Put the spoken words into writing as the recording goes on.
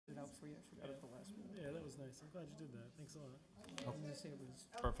out of the last one. Yeah, that was nice. I'm glad you did that. Thanks a lot. I was gonna say it was.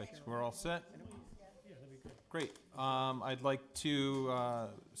 Perfect. We're all set? Yeah, that'd be good. Great. I'd like to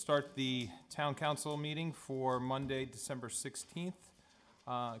start the town council meeting for Monday, December 16th.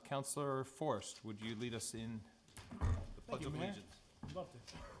 Councilor Forrest, would you lead us in the Pledge of Mayor. Allegiance? I'd love to.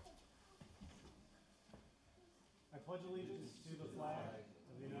 I pledge allegiance to the flag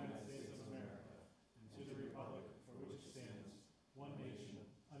of the United States of America and to the republic for which it stands, one nation,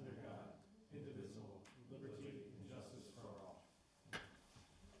 under God, indivisible, with liberty and justice for all.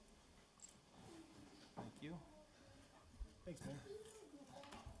 Thank you. Thanks, Mayor.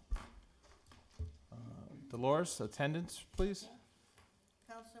 Dolores, attendance, please.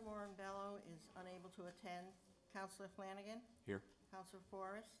 Counselor Moran-Bello is unable to attend. Counselor Flanagan? Here. Counselor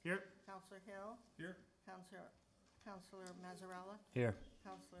Forrest? Here. Counselor Hill? Here. Counselor Mazzarella? Here.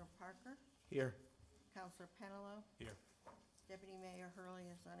 Counselor Parker? Here. Counselor Penelo? Here. Deputy Mayor Hurley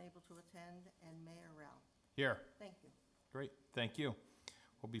is unable to attend, and Mayor Rao. Here. Thank you. Great, thank you.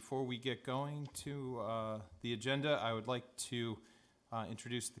 Well, before we get going to the agenda, I would like to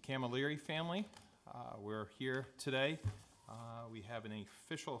introduce the Camilleri family. We're here today. We have an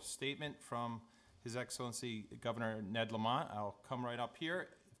official statement from His Excellency Governor Ned Lamont. I'll come right up here.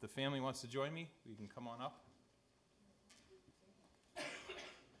 If the family wants to join me, we can come on up.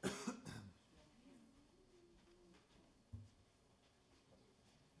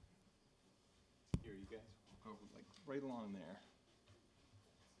 Here, you guys go like right along there.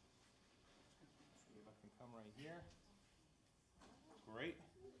 See if I can come right here. Great.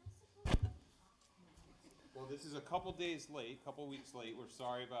 Well, this is a couple days late, couple weeks late. We're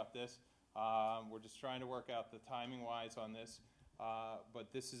sorry about this. We're just trying to work out the timing wise on this.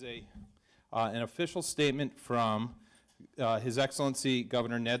 But this is an official statement from His Excellency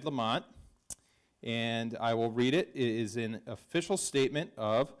Governor Ned Lamont. And I will read it. It is an official statement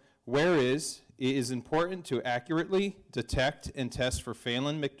of whereas it is important to accurately detect and test for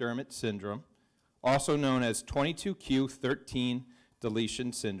Phelan-McDermott syndrome, also known as 22q13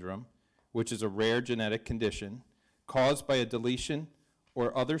 deletion syndrome, which is a rare genetic condition caused by a deletion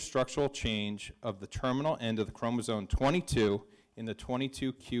or other structural change of the terminal end of the chromosome 22 in the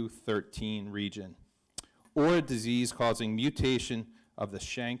 22q13 region, or a disease causing mutation of the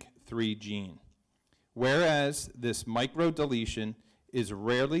SHANK3 gene. Whereas this microdeletion is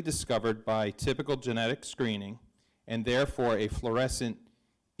rarely discovered by typical genetic screening, and therefore a fluorescent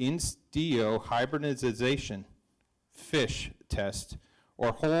instio hybridization FISH test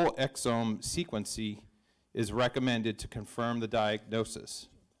or whole exome sequencing is recommended to confirm the diagnosis.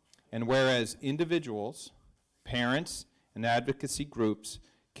 And whereas individuals, parents, and advocacy groups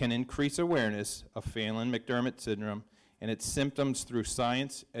can increase awareness of Phelan-McDermott syndrome and its symptoms through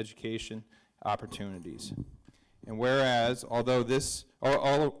science, education, opportunities. And whereas, although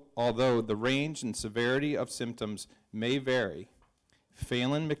the range and severity of symptoms may vary,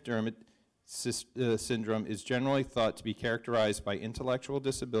 Phelan-McDermott syndrome is generally thought to be characterized by intellectual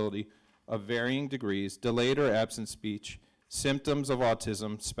disability of varying degrees, delayed or absent speech, symptoms of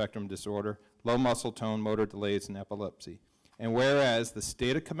autism spectrum disorder, low muscle tone, motor delays, and epilepsy. And whereas the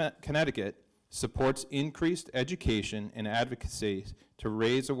state of Connecticut supports increased education and advocacy to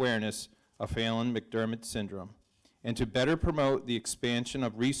raise awareness of Phelan-McDermott syndrome and to better promote the expansion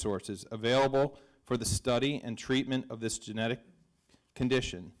of resources available for the study and treatment of this genetic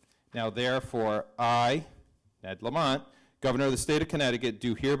condition. Now, therefore, I, Ned Lamont, Governor of the State of Connecticut,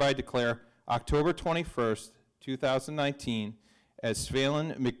 do hereby declare October 21st, 2019 as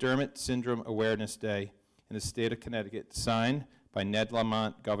Phelan-McDermott Syndrome Awareness Day in the State of Connecticut, signed by Ned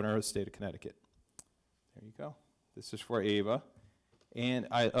Lamont, Governor of the State of Connecticut. There you go. This is for Ava. And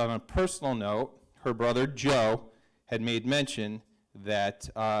on a personal note, her brother Joe had made mention that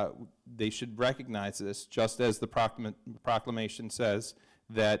they should recognize this, just as the proclamation says,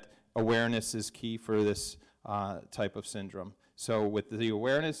 that awareness is key for this type of syndrome. So with the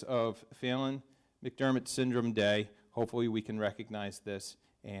awareness of Phelan-McDermott Syndrome Day, hopefully we can recognize this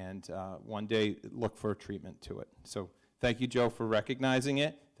and one day look for a treatment to it. So thank you, Joe, for recognizing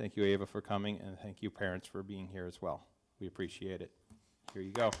it. Thank you, Ava, for coming, and thank you, parents, for being here as well. We appreciate it. Here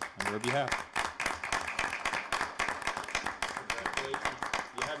you go, on your behalf. Congratulations.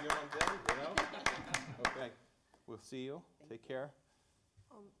 You have your own day, you know? Okay, we'll see you. Take care.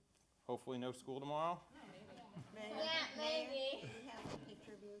 Hopefully no school tomorrow. Mayor, maybe. Can we have a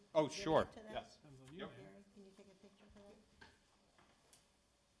picture of you? Oh, Give it sure, to them? yes. Depends on you, Yep. Mayor. Gary, can you take a picture for them?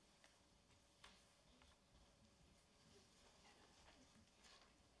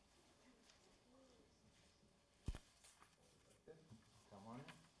 Come on in.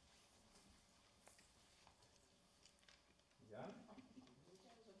 You got it?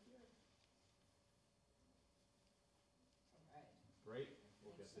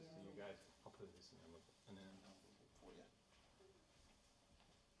 pass this to you guys. I'll put this in there and then I'll move it for you.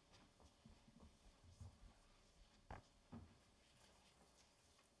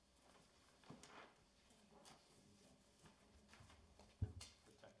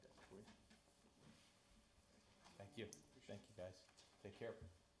 Protect that for you. Thank you. Thank you, guys. Take care.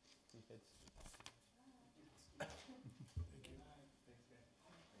 See you kids.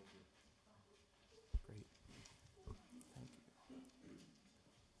 Great. Thank you.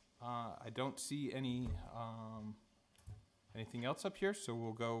 I don't see anything else up here, so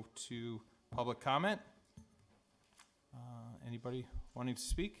we'll go to public comment. Anybody wanting to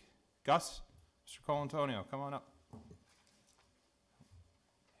speak? Gus? Mr. Colantonio, come on up.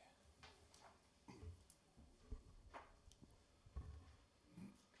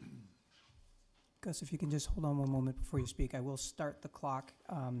 Gus, if you can just hold on one moment before you speak, I will start the clock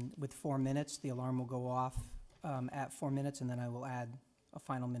with 4 minutes. The alarm will go off at 4 minutes, and then I will add a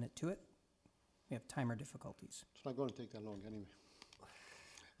final minute to it. We have timer difficulties. It's not going to take that long anyway.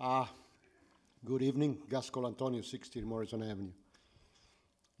 Good evening, Gus Colantonio, 16 Morrison Avenue.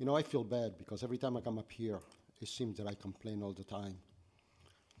 You know, I feel bad because every time I come up here, it seems that I complain all the time.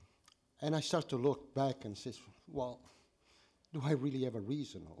 And I start to look back and say, well, do I really have a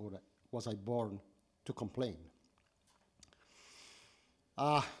reason, or was I born to complain?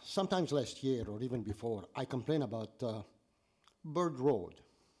 Sometimes last year or even before, I complained about Bird Road,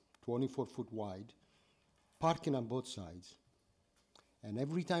 24 foot wide, parking on both sides. And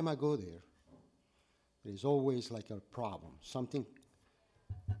every time I go there, there's always like a problem. Something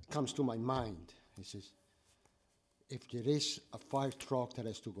comes to my mind. It says, if there is a fire truck that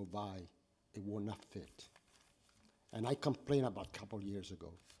has to go by, it will not fit. And I complained about a couple years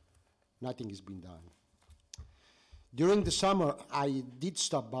ago. Nothing has been done. During the summer, I did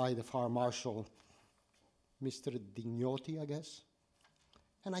stop by the fire marshal, Mr. Dignotti, I guess,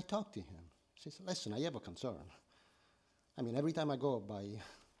 and I talked to him. He says, listen, I have a concern. I mean, every time I go by,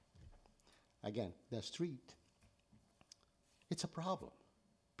 again, the street, it's a problem.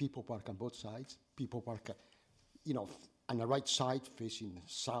 People park on both sides. People park, on the right side facing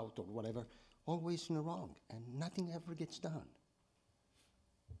south or whatever, always in the wrong, and nothing ever gets done.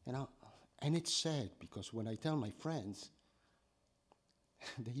 And it's sad because when I tell my friends,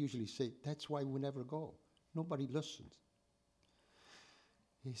 they usually say, that's why we never go. Nobody listens.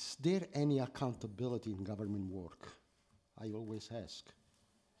 Is there any accountability in government work? I always ask,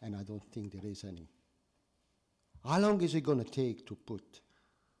 and I don't think there is any. How long is it going to take to put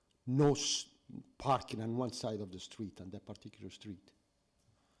no parking on one side of the street, on that particular street?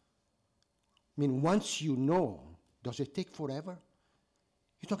 I mean, once you know, does it take forever?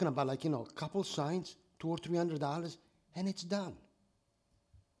 You're talking about a couple signs, $200 or $300, and it's done.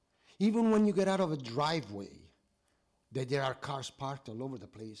 Even when you get out of a driveway, that there are cars parked all over the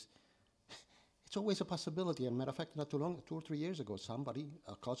place, it's always a possibility. As a matter of fact, not too long, 2 or 3 years ago, somebody,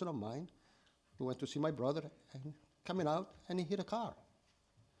 a cousin of mine, who went to see my brother, and coming out, and he hit a car.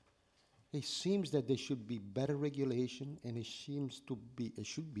 It seems that there should be better regulation, and it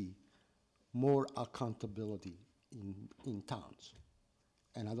should be more accountability in towns.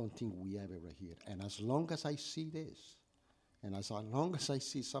 And I don't think we have it right here. And as long as I see this, and as long as I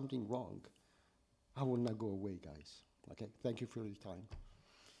see something wrong, I will not go away, guys. Okay? Thank you for your time.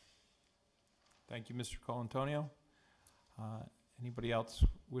 Thank you, Mr. Colantonio. Anybody else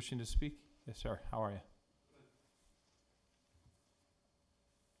wishing to speak? Yes, sir. How are you?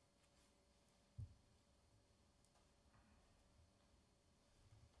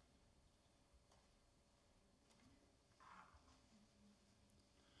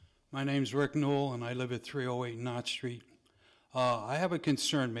 My name's Rick Newell, and I live at 308 Knott Street. I have a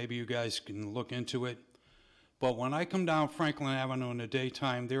concern, maybe you guys can look into it, but when I come down Franklin Avenue in the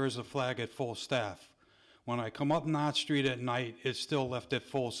daytime, there is a flag at full staff. When I come up Knott Street at night, it's still left at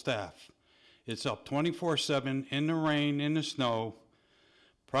full staff. It's up 24/7, in the rain, in the snow.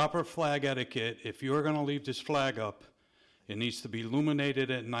 Proper flag etiquette, if you're gonna leave this flag up, it needs to be illuminated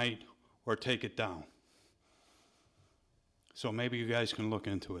at night or take it down. So maybe you guys can look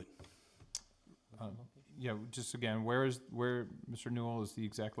into it. Yeah, just again, where Mr. Newell is the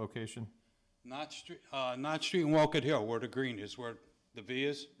exact location? Knott Street and Wolcott Hill, where the green is, where the V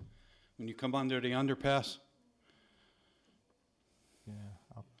is, when you come under the underpass. Yeah,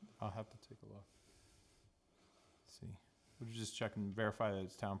 I'll have to take a look. Let's see. We'll just check and verify that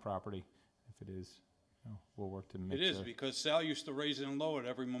it's town property. If it is, we'll work to make It is, sure. because Sal used to raise it and lower it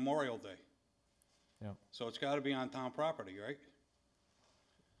every Memorial Day. Yeah, So it's gotta be on town property, right?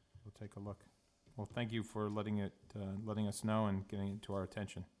 we'll take a look. Well, thank you for letting us know and getting it to our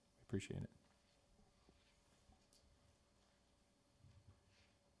attention. Appreciate it.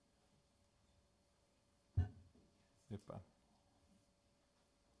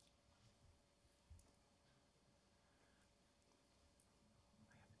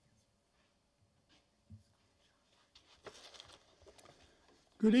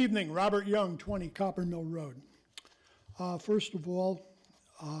 Good evening, Robert Young, 20 Copper Mill Road. First of all,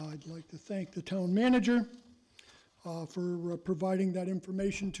 I'd like to thank the town manager for providing that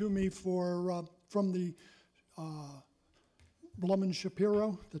information to me from the Blum and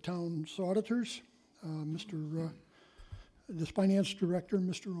Shapiro, the town's auditors. The finance director,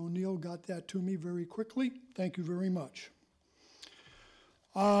 Mr. O'Neill, got that to me very quickly. Thank you very much.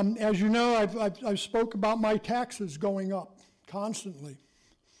 As you know, I've spoke about my taxes going up constantly.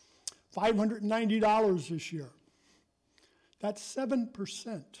 $590 this year. That's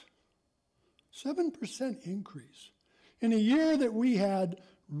 7%. 7% increase. In a year that we had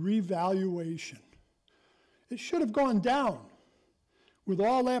revaluation. It should have gone down with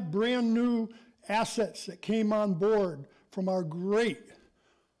all that brand new assets that came on board from our great,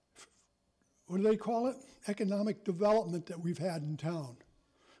 what do they call it? Economic development that we've had in town.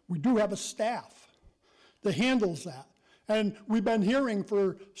 We do have a staff that handles that. And we've been hearing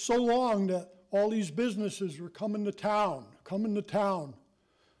for so long that all these businesses were coming to town.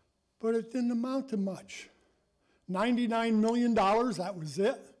 But it didn't amount to much. $99 million, that was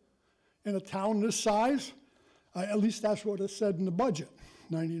it, in a town this size. At least that's what it said in the budget,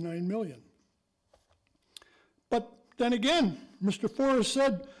 $99 million. But then again, Mr. Forrest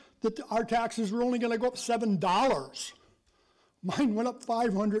said that our taxes were only going to go up $7. Mine went up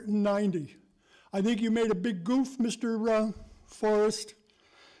 $590. I think you made a big goof, Mr. Forrest.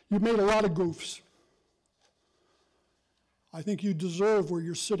 You made a lot of goofs. I think you deserve where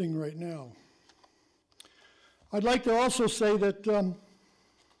you're sitting right now. I'd like to also say that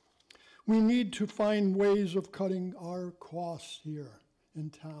we need to find ways of cutting our costs here in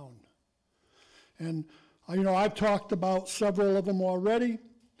town. And I've talked about several of them already.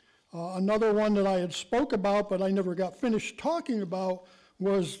 Another one that I had spoke about, but I never got finished talking about,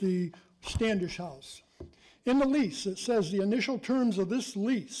 was the Standish House. In the lease, it says the initial terms of this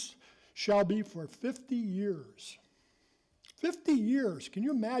lease shall be for 50 years. 50 years. Can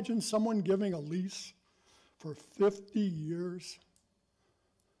you imagine someone giving a lease for 50 years?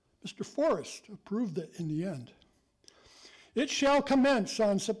 Mr. Forrest approved it in the end. It shall commence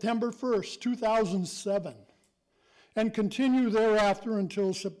on September 1st, 2007, and continue thereafter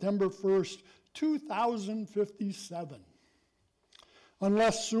until September 1st, 2057.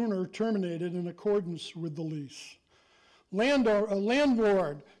 Unless sooner terminated in accordance with the lease. A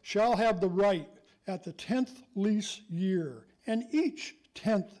landlord shall have the right at the 10th lease year and each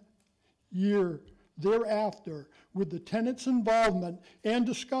 10th year thereafter with the tenant's involvement and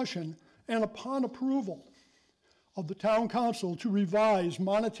discussion and upon approval of the town council to revise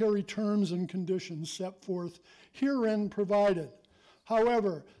monetary terms and conditions set forth herein provided.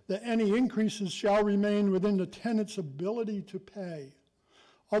 However, that any increases shall remain within the tenant's ability to pay.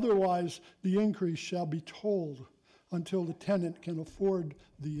 Otherwise, the increase shall be tolled until the tenant can afford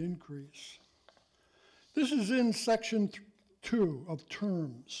the increase. This is in section 2 of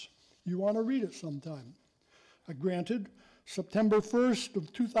terms. You want to read it sometime. Granted, September 1st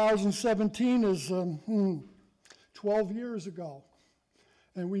of 2017 is 12 years ago.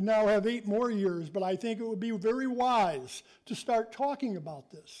 And we now have 8 more years, but I think it would be very wise to start talking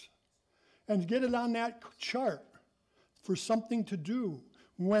about this and get it on that chart for something to do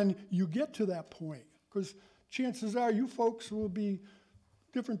when you get to that point, because chances are you folks will be,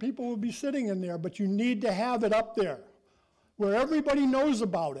 different people will be sitting in there, but you need to have it up there where everybody knows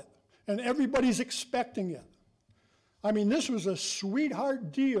about it and everybody's expecting it. I mean, this was a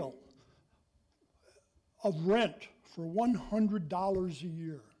sweetheart deal of rent for $100 a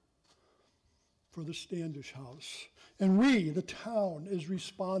year for the Standish House. And we, the town, is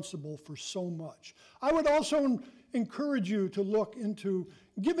responsible for so much. I would also encourage you to look into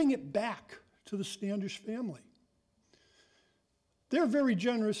giving it back to the Standish family. They're very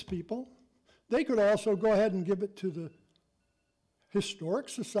generous people. They could also go ahead and give it to the Historic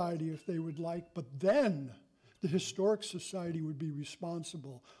Society if they would like, but then the Historic Society would be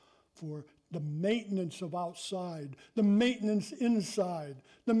responsible for the maintenance of outside, the maintenance inside,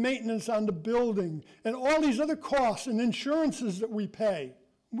 the maintenance on the building, and all these other costs and insurances that we pay.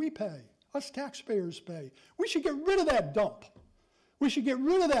 We pay. Us taxpayers pay. We should get rid of that dump. We should get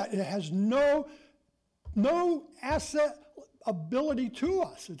rid of that. It has no asset ability to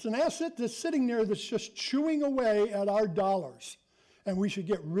us. It's an asset that's sitting there that's just chewing away at our dollars, and we should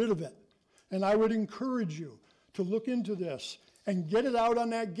get rid of it. And I would encourage you to look into this and get it out on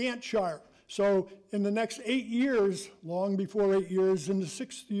that Gantt chart So in the next 8 years, long before 8 years, in the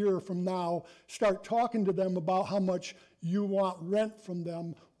 6th year from now, start talking to them about how much you want rent from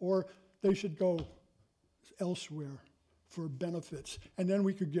them, or they should go elsewhere for benefits, and then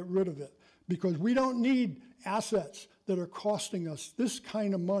we could get rid of it. Because we don't need assets that are costing us this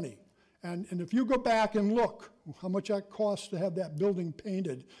kind of money. And if you go back and look how much that costs to have that building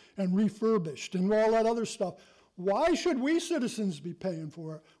painted and refurbished and all that other stuff, why should we citizens be paying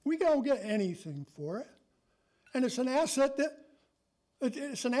for it? We don't get anything for it. And it's an asset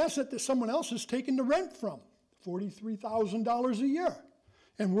that someone else is taking the rent from, $43,000 a year,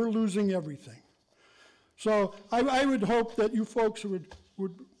 and we're losing everything. So I would hope that you folks would,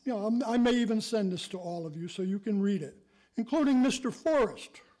 I may even send this to all of you so you can read it, including Mr.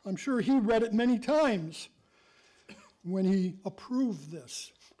 Forrest. I'm sure he read it many times when he approved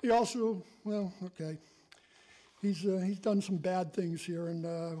this. He also, well, okay, he's done some bad things here,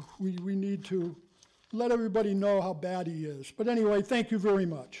 and we need to let everybody know how bad he is. But anyway, thank you very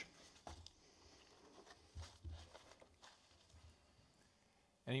much.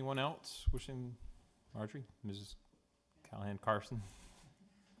 Anyone else wishing? Marjorie, Mrs. Callahan Carson.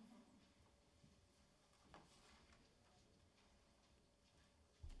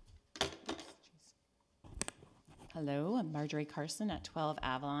 Hello, I'm Marjorie Carson at 12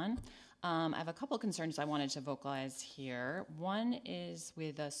 Avalon. I have a couple concerns I wanted to vocalize here. One is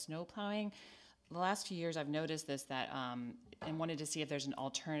with snow plowing. The last few years I've noticed this, and wanted to see if there's an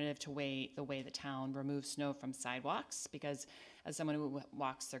alternative to the way the town removes snow from sidewalks, because as someone who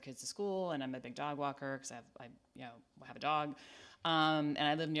walks their kids to school, and I'm a big dog walker because I have a dog, and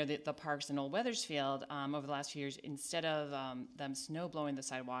I live near the parks in Old Weathersfield. Over the last few years, instead of them snow blowing the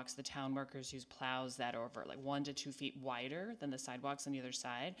sidewalks, the town workers use plows that are over like 1 to 2 feet wider than the sidewalks on the other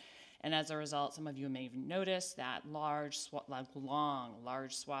side. And as a result, some of you may have noticed that large swaths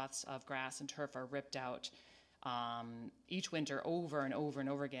of grass and turf are ripped out each winter over and over and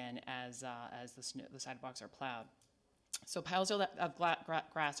over again as the sidewalks are plowed. So piles of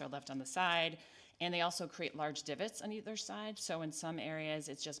grass are left on the side, and they also create large divots on either side. So in some areas,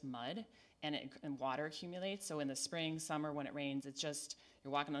 it's just mud, and water accumulates. So in the spring, summer, when it rains, it's just,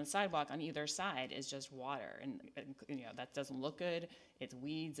 you're walking on the sidewalk, on either side is just water. And that doesn't look good. It's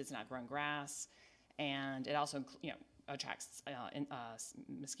weeds, it's not growing grass. And it also, attracts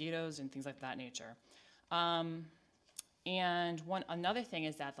mosquitoes and things like that nature. And another thing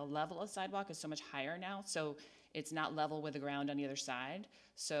is that the level of sidewalk is so much higher now. So it's not level with the ground on either side.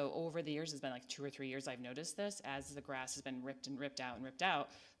 So over the years, it's been like 2 or 3 years I've noticed this, as the grass has been ripped and ripped out and ripped out.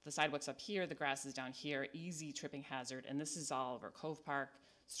 The sidewalk's up here, the grass is down here, easy tripping hazard. And this is all over Cove Park,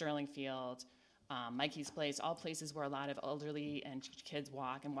 Sterling Field, Mikey's Place, all places where a lot of elderly and kids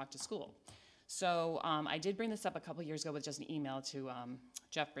walk to school. So I did bring this up a couple years ago with just an email to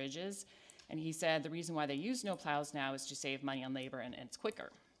Jeff Bridges. And he said the reason why they use snow plows now is to save money on labor, and it's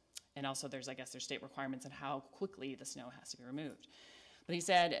quicker. And also there's state requirements on how quickly the snow has to be removed. But he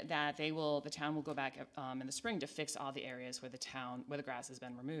said that the town will go back in the spring to fix all the areas where the grass has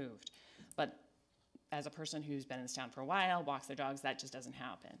been removed. But as a person who's been in this town for a while, walks their dogs, that just doesn't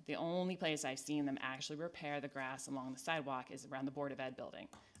happen. The only place I've seen them actually repair the grass along the sidewalk is around the Board of Ed building.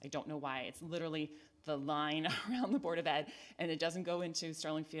 I don't know why. It's literally the line around the Board of Ed, and it doesn't go into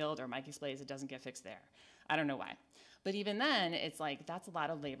Sterling Field or Mikey's Place. It doesn't get fixed there. I don't know why. But even then, it's like, that's a lot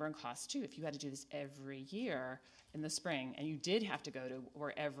of labor and cost too. If you had to do this every year in the spring, and you did have to go to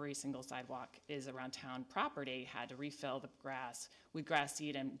where every single sidewalk is around town property, had to refill the grass with grass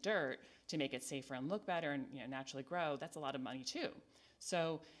seed and dirt to make it safer and look better and naturally grow, that's a lot of money too.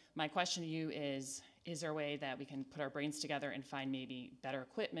 So my question to you is there a way that we can put our brains together and find maybe better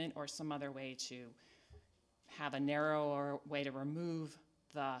equipment or some other way to have a narrower way to remove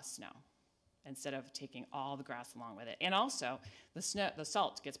the snow instead of taking all the grass along with it? And also, the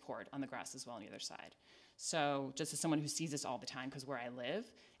salt gets poured on the grass as well on either side. So just as someone who sees this all the time, because where I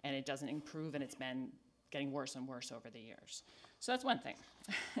live, and it doesn't improve, and it's been getting worse and worse over the years. So that's one thing.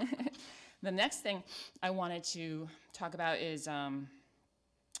 The next thing I wanted to talk about is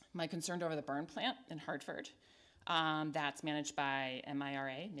my concern over the burn plant in Hartford. That's managed by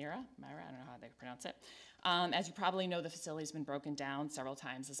MIRA, I don't know how they pronounce it. As you probably know, the facility's been broken down several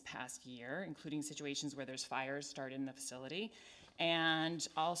times this past year, including situations where there's fires started in the facility, and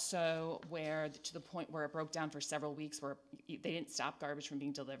also to the point where it broke down for several weeks, where they didn't stop garbage from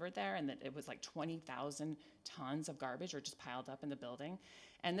being delivered there, and that it was like 20,000 tons of garbage are just piled up in the building.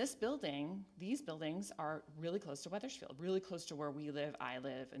 And these buildings are really close to Weathersfield, really close to where I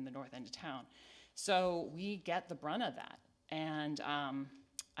live in the north end of town. So we get the brunt of that. And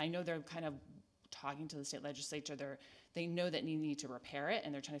I know they're kind of talking to the state legislature. They know that they need to repair it,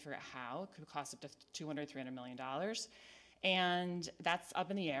 and they're trying to figure out how. It could cost up to $200, $300 million. And that's up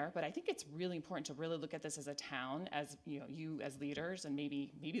in the air, but I think it's really important to really look at this as a town, as you as leaders, and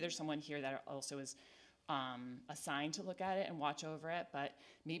maybe there's someone here that also is assigned to look at it and watch over it, but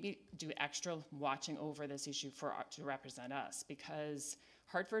maybe do extra watching over this issue to represent us, because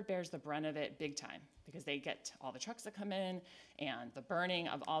Hartford bears the brunt of it big time, because they get all the trucks that come in and the burning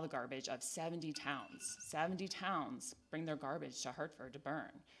of all the garbage of 70 towns. 70 towns bring their garbage to Hartford to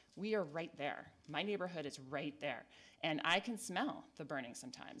burn. We are right there. My neighborhood is right there. And I can smell the burning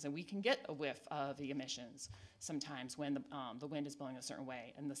sometimes, and we can get a whiff of the emissions sometimes when the wind is blowing a certain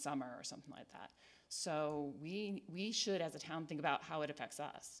way in the summer or something like that. So we should, as a town, think about how it affects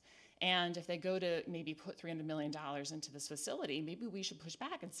us. And if they go to maybe put $300 million into this facility, maybe we should push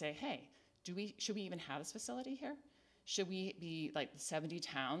back and say, hey, should we even have this facility here? Should we be like the 70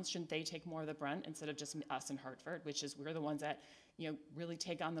 towns? Shouldn't they take more of the brunt instead of just us in Hartford, which is we're the ones that really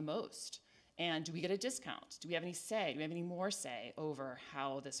take on the most? And do we get a discount? Do we have any say? Do we have any more say over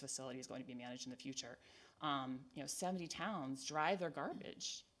how this facility is going to be managed in the future? 70 towns drive their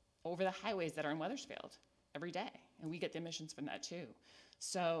garbage over the highways that are in Wethersfield every day, and we get the emissions from that too.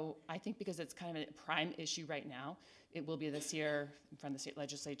 So I think because it's kind of a prime issue right now, it will be this year in front of the state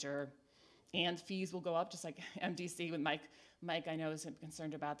legislature, and fees will go up just like MDC. With Mike, I know, is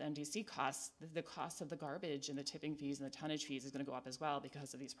concerned about the MDC costs. The cost of the garbage and the tipping fees and the tonnage fees is going to go up as well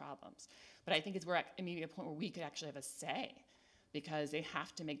because of these problems. But I think we're at maybe a point where we could actually have a say, because they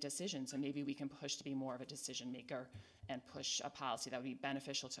have to make decisions, and maybe we can push to be more of a decision maker and push a policy that would be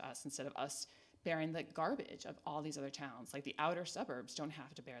beneficial to us instead of us bearing the garbage of all these other towns. Like the outer suburbs don't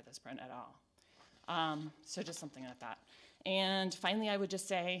have to bear this brunt at all. So just something like that. And finally, I would just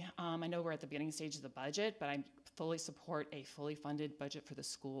say, I know we're at the beginning stage of the budget, but I fully support a fully funded budget for the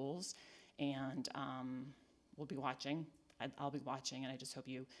schools, and we'll be watching. I'll be watching, and I just hope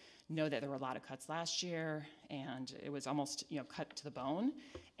you know that there were a lot of cuts last year, and it was almost cut to the bone.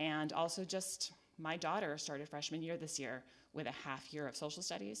 And also, just my daughter started freshman year this year with a half year of social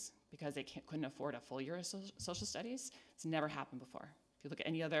studies because they couldn't afford a full year of social studies. It's never happened before. If you look at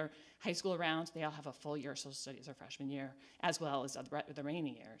any other high school around, they all have a full year of social studies their freshman year, as well as the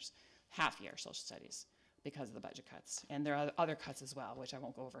remaining years, half year social studies because of the budget cuts. And there are other cuts as well, which I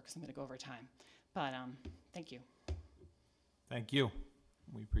won't go over because I'm going to go over time. But thank you. Thank you.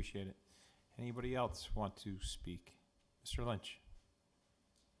 We appreciate it. Anybody else want to speak? Mr. Lynch.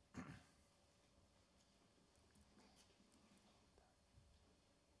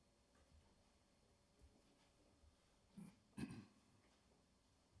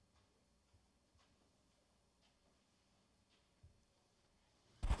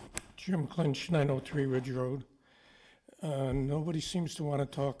 Jim Clinch, 903 Ridge Road. Nobody seems to want to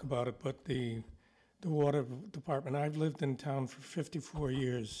talk about it, but the water department. I've lived in town for 54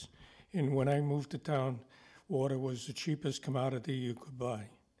 years, and when I moved to town, water was the cheapest commodity you could buy.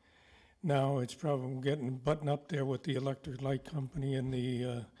 Now it's probably getting buttoned up there with the electric light company and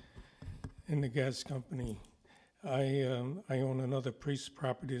the gas company. I own another priest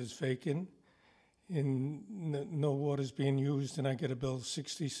property that's vacant, and no water's being used, and I get a bill of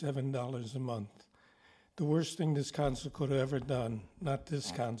 $67 a month. The worst thing this council could have ever done, not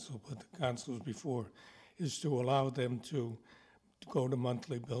this council, but the councils before, is to allow them to go to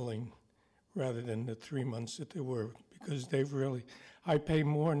monthly billing rather than the 3 months that they were, because they've really, I pay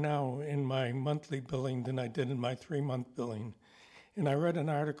more now in my monthly billing than I did in my 3-month billing. And I read an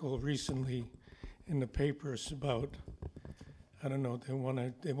article recently in the papers about, I don't know, they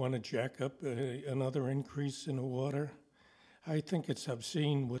want to jack up another increase in the water. I think it's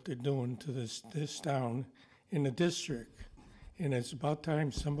obscene what they're doing to this town in the district, and it's about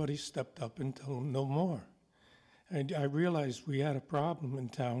time somebody stepped up and told them no more. I realized we had a problem in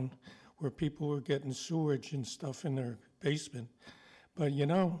town where people were getting sewage and stuff in their basement, but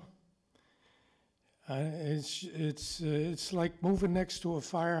it's like moving next to a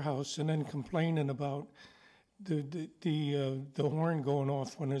firehouse and then complaining about the horn going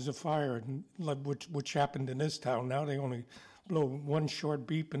off when there's a fire, which happened in this town. Now they only blow one short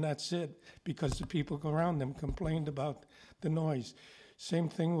beep and that's it, because the people around them complained about the noise. Same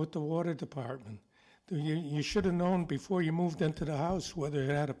thing with the water department. You should have known before you moved into the house whether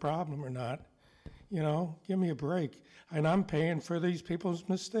it had a problem or not. Give me a break. And I'm paying for these people's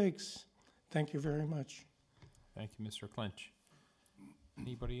mistakes. Thank you very much. Thank you, Mr. Clinch.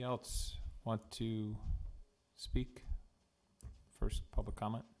 Anybody else want to speak? First public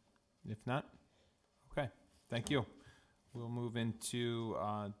comment? If not, okay, thank you. We'll move into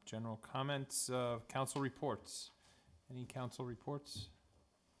general comments, council reports. Any council reports?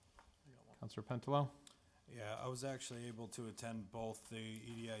 Councilor Pentelow? Yeah, I was actually able to attend both the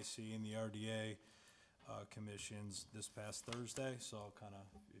EDIC and the RDA commissions this past Thursday, so I'll kind of,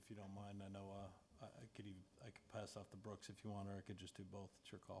 if you don't mind, I know I could pass off to Brooks if you want, or I could just do both.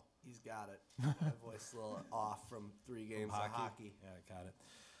 It's your call. He's got it. My voice is a little off from 3 games of hockey. Yeah, I got it.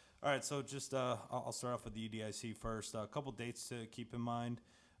 All right, so just I'll start off with the EDIC first. A couple dates to keep in mind.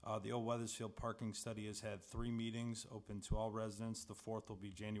 The Old Weathersfield parking study has had 3 meetings open to all residents. The 4th will be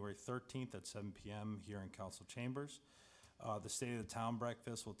January 13th at 7 p.m. here in council chambers. The State of the Town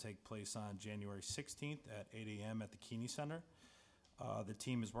breakfast will take place on January 16th at 8 a.m. at the Keeney Center. The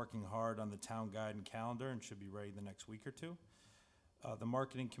team is working hard on the town guide and calendar and should be ready the next week or two. The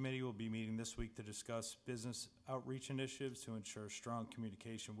marketing committee will be meeting this week to discuss business outreach initiatives to ensure strong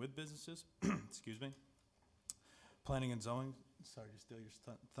communication with businesses. Excuse me. Planning and zoning, sorry to steal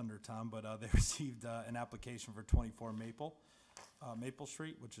your thunder, Tom, but they received an application for 24 Maple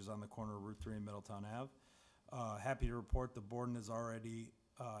Street, which is on the corner of Route 3 and Middletown Ave. Happy to report the board is already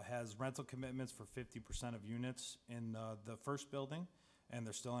has rental commitments for 50% of units in the first building, and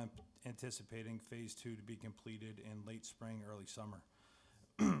they're still anticipating phase 2 to be completed in late spring, early summer.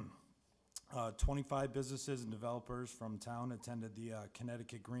 25 businesses and developers from town attended the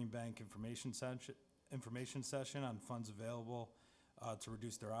Connecticut Green Bank information session on funds available to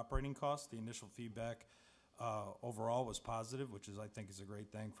reduce their operating costs. The initial feedback overall was positive, which I think is a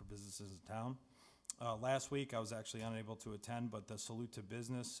great thing for businesses in town. Last week, I was actually unable to attend, but the Salute to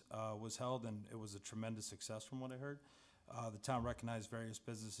Business was held, and it was a tremendous success from what I heard. The town recognized various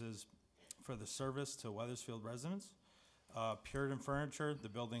businesses for the service to Weathersfield residents. Puritan Furniture, the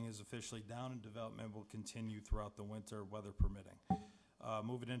building is officially down and development will continue throughout the winter, weather permitting.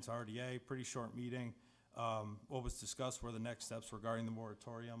 Moving into RDA, pretty short meeting. What was discussed were the next steps regarding the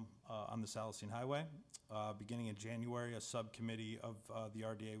moratorium on the Salicene Highway. Beginning in January, a subcommittee of the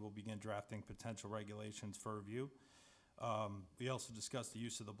RDA will begin drafting potential regulations for review. We also discussed the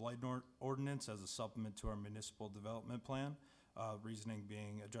use of the blight ordinance as a supplement to our municipal development plan, reasoning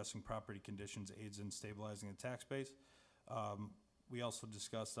being addressing property conditions aids in stabilizing the tax base. We also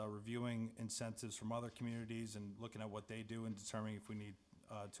discussed reviewing incentives from other communities and looking at what they do and determining if we need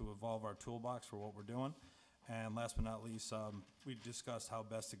to evolve our toolbox for what we're doing. And last but not least, we discussed how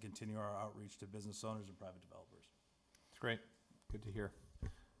best to continue our outreach to business owners and private developers. It's great. Good to hear.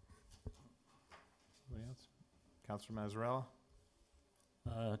 Anybody else? Councilor Mazzarella?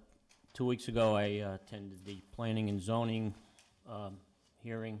 2 weeks ago, I attended the Planning and Zoning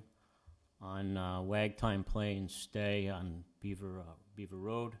hearing on Wagtime Play and Stay on Beaver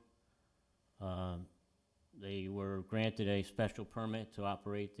Road. They were granted a special permit to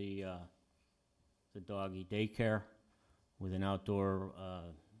operate the doggy daycare with an outdoor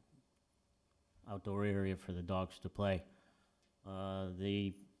area for the dogs to play.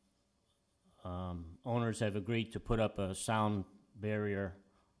 The owners have agreed to put up a sound barrier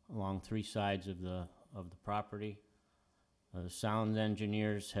along 3 sides of the property. The sound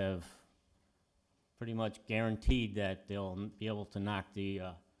engineers have pretty much guaranteed that they'll be able to knock the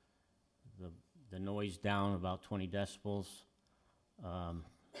noise down about 20 decibels.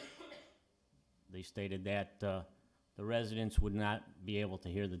 They stated that the residents would not be able to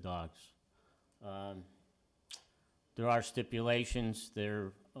hear the dogs. There are stipulations.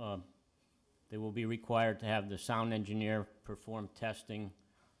 They will be required to have the sound engineer perform testing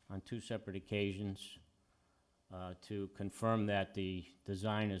on 2 separate occasions to confirm that the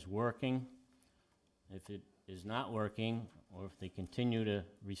design is working. If it is not working, or if they continue to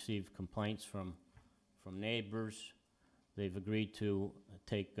receive complaints from neighbors, they've agreed to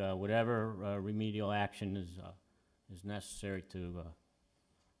take whatever remedial action is necessary to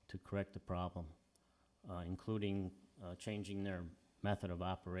correct the problem, including changing their method of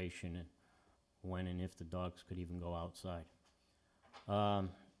operation and when and if the dogs could even go outside.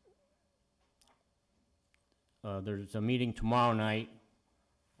 There's a meeting tomorrow night,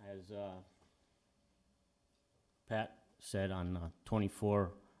 as Pat said, on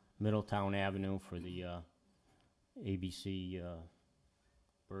 24 Middletown Avenue for the ABC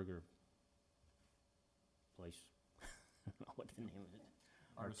burger place. I don't know what the name of it.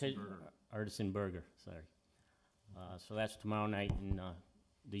 Artisan Burger, sorry. So that's tomorrow night in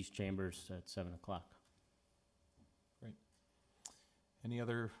these chambers at 7 o'clock. Great. Any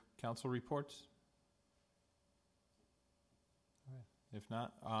other council reports? All right. If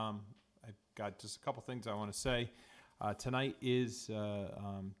not, I've got just a couple things I want to say. Tonight is,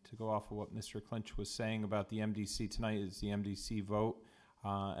 to go off of what Mr. Clinch was saying about the MDC, tonight is the MDC vote.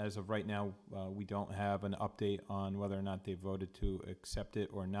 As of right now, we don't have an update on whether or not they voted to accept it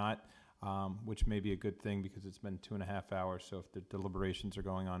or not. which may be a good thing because it's been 2.5 hours. So if the deliberations are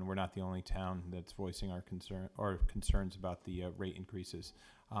going on, we're not the only town that's voicing our concerns about the rate increases.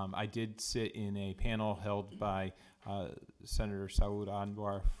 I did sit in a panel held by Senator Saud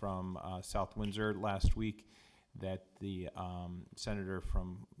Anwar from South Windsor last week that the senator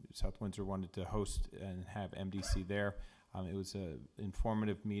from South Windsor wanted to host and have MDC there. It was an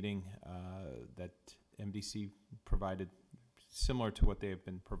informative meeting that MDC provided, similar to what they have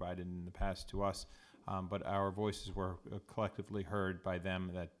been provided in the past to us, but our voices were collectively heard by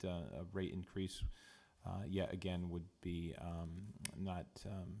them that a rate increase yet again would be not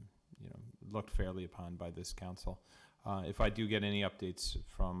looked fairly upon by this council. If I do get any updates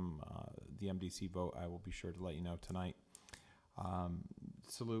from the MDC vote, I will be sure to let you know tonight.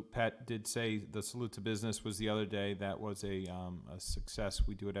 Salute, Pat did say the Salute to Business was the other day. That was a success.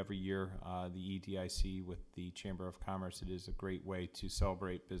 We do it every year, the EDIC with the Chamber of Commerce. It is a great way to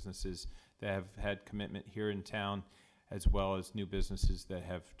celebrate businesses that have had commitment here in town, as well as new businesses that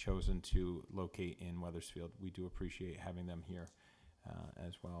have chosen to locate in Weathersfield. We do appreciate having them here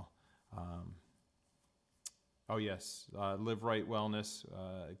as well. Oh yes, Live Right Wellness,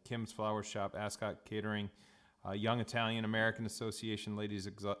 Kim's Flower Shop, Ascot Catering, Young Italian American Association Ladies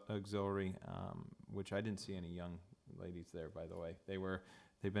Auxiliary, which I didn't see any young ladies there, by the way.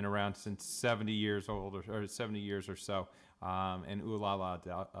 They've been around since 70 years old or 70 years or so, and Ooh La La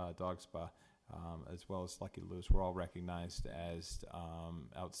Dog Spa, as well as Lucky Lou's, were all recognized as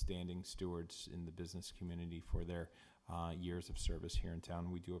outstanding stewards in the business community for their years of service here in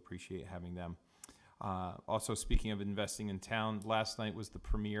town. We do appreciate having them. Also, speaking of investing in town, last night was the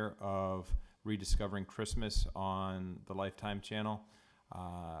premiere of Rediscovering Christmas on the Lifetime channel.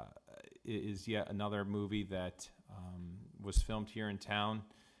 It is yet another movie that was filmed here in town.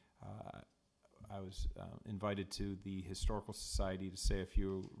 I was invited to the Historical Society to say a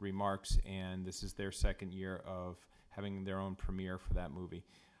few remarks, and this is their second year of having their own premiere for that movie.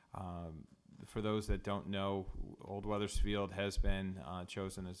 For those that don't know, Old Weathersfield has been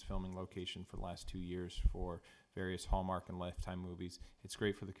chosen as filming location for the last 2 years for various Hallmark and Lifetime movies. It's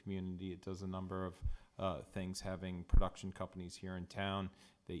great for the community. It does a number of things, having production companies here in town.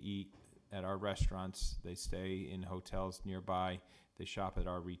 They eat at our restaurants. They stay in hotels nearby. They shop at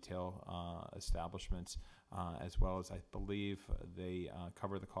our retail establishments, as well as, I believe, they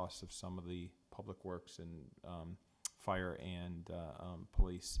cover the cost of some of the public works and fire and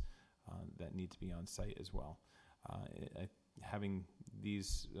police that need to be on site as well. Having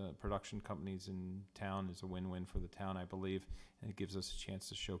these production companies in town is a win-win for the town, I believe, and it gives us a chance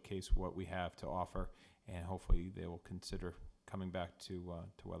to showcase what we have to offer, and hopefully they will consider coming back to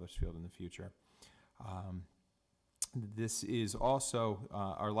Weathersfield in the future. This is also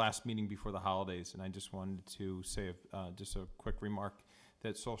our last meeting before the holidays, and I just wanted to say just a quick remark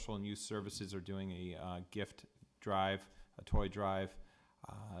that Social and Youth Services are doing a gift drive, a toy drive.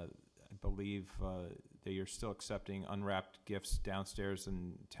 I believe they are still accepting unwrapped gifts downstairs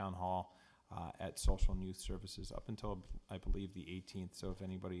in Town Hall at Social and Youth Services up until, I believe, the 18th. So if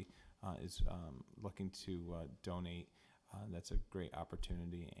anybody is looking to donate, that's a great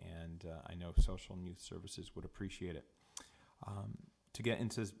opportunity, and I know Social and Youth Services would appreciate it. To get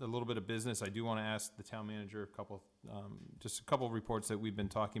into a little bit of business, I do want to ask the town manager just a couple of reports that we've been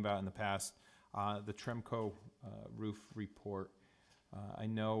talking about in the past. The Tremco roof report. I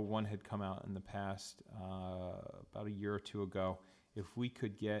know one had come out in the past about a year or two ago. If we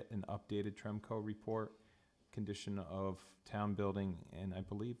could get an updated Tremco report, condition of town building, and I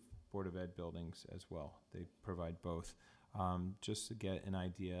believe Board of Ed buildings as well. They provide both, just to get an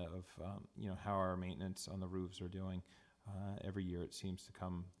idea of how our maintenance on the roofs are doing. Every year it seems to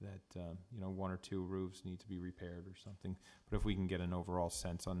come that 1 or 2 roofs need to be repaired or something. But if we can get an overall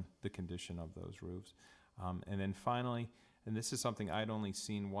sense on the condition of those roofs, and then finally. And this is something I'd only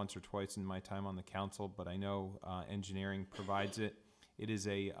seen once or twice in my time on the council, but I know engineering provides it. It is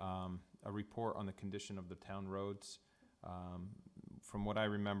a report on the condition of the town roads. From what I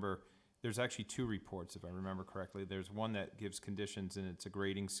remember, there's actually 2 reports, if I remember correctly. There's one that gives conditions, and it's a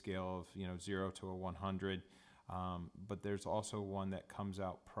grading scale of 0 to a 100. But there's also one that comes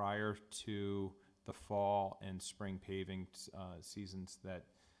out prior to the fall and spring paving seasons that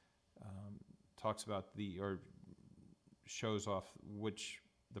talks about or shows off which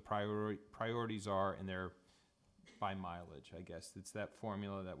the priorities are, and they're by mileage, I guess. It's that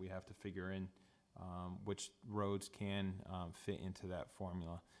formula that we have to figure in which roads can fit into that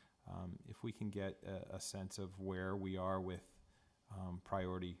formula. If we can get a sense of where we are with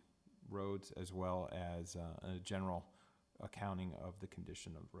priority roads, as well as a general accounting of the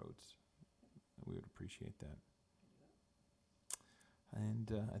condition of roads, we would appreciate that.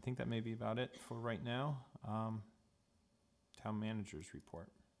 And I think that may be about it for right now. Town manager's report.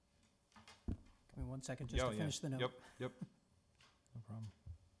 Give me 1 second just to finish the note. Yep. No problem.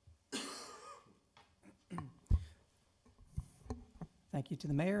 Thank you to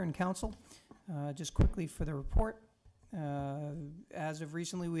the mayor and council. Just quickly for the report, as of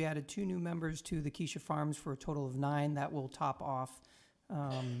recently, we added 2 new members to the Keisha Farms for a total of 9. That will top off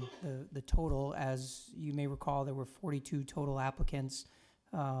the total. As you may recall, there were 42 total applicants.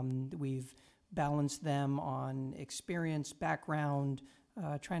 We've balanced them on experience, background,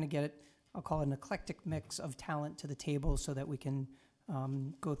 trying to get, I'll call it an eclectic mix of talent to the table so that we can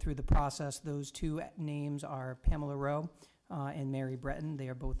go through the process. Those 2 names are Pamela Rowe and Mary Breton. They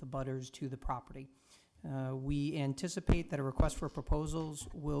are both abutters to the property. We anticipate that a request for proposals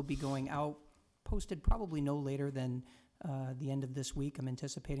will be going out, posted probably no later than the end of this week. I'm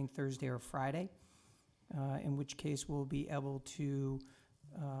anticipating Thursday or Friday, in which case we'll be able to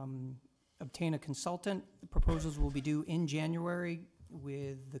obtain a consultant. The proposals will be due in January,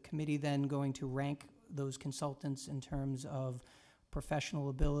 with the committee then going to rank those consultants in terms of professional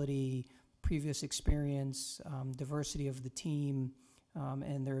ability, previous experience, diversity of the team,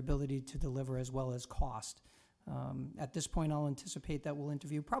 and their ability to deliver, as well as cost. At this point, I'll anticipate that we'll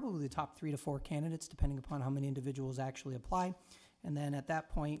interview probably the top 3 to 4 candidates, depending upon how many individuals actually apply. And then at that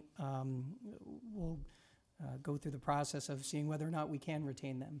point, we'll go through the process of seeing whether or not we can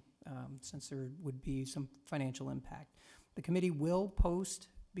retain them, since there would be some financial impact. The committee will post,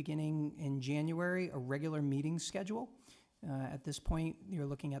 beginning in January, a regular meeting schedule. At this point, you're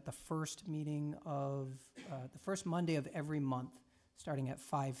looking at the first meeting of, the first Monday of every month, starting at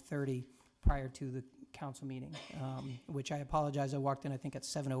 5:30 prior to the council meeting, which I apologize, I walked in, I think, at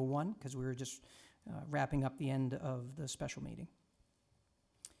 7:01, because we were just wrapping up the end of the special meeting.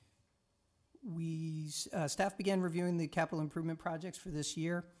 Staff began reviewing the capital improvement projects for this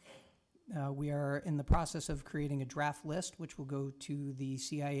year. We are in the process of creating a draft list, which will go to the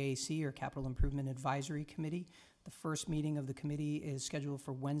CIAC, or Capital Improvement Advisory Committee. The first meeting of the committee is scheduled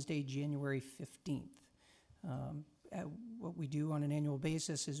for Wednesday, January 15th. What we do on an annual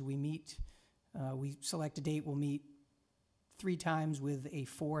basis is we meet, we select a date, we'll meet 3 times with a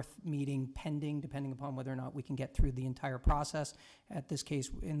 4th meeting pending, depending upon whether or not we can get through the entire process. In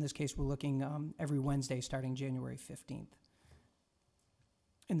this case, we're looking every Wednesday starting January 15th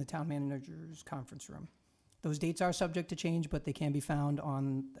in the town manager's conference room. Those dates are subject to change, but they can be found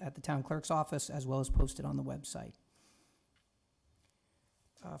at the town clerk's office, as well as posted on the website.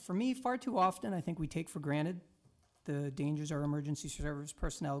 For me, far too often, I think we take for granted the dangers our emergency service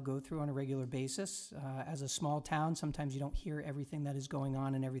personnel go through on a regular basis. As a small town, sometimes you don't hear everything that is going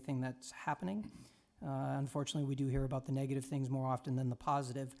on and everything that's happening. Unfortunately, we do hear about the negative things more often than the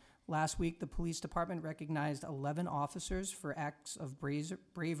positive. Last week, the police department recognized 11 officers for acts of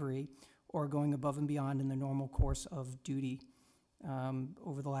bravery or going above and beyond in the normal course of duty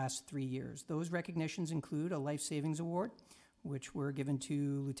over the last 3 years. Those recognitions include a Life Savings Award, which were given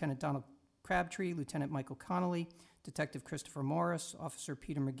to Lieutenant Donald Crabtree, Lieutenant Michael Connolly, Detective Christopher Morris, Officer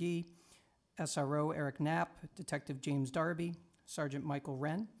Peter McGee, SRO Eric Knapp, Detective James Darby, Sergeant Michael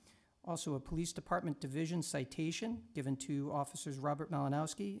Wren. Also a Police Department Division citation given to Officers Robert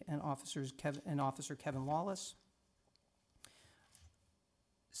Malinowski and Officer Kevin Lawless.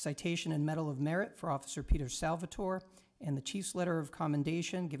 Citation and Medal of Merit for Officer Peter Salvatore, and the Chief's Letter of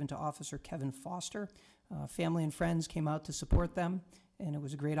Commendation given to Officer Kevin Foster. Family and friends came out to support them, and it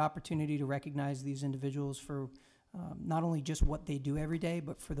was a great opportunity to recognize these individuals for not only just what they do every day,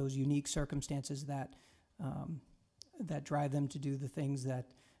 but for those unique circumstances that drive them to do the things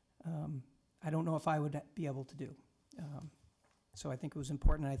that I don't know if I would be able to do. So I think it was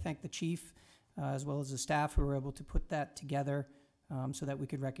important, and I thank the chief as well as the staff who were able to put that together so that we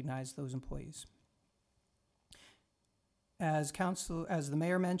could recognize those employees. As the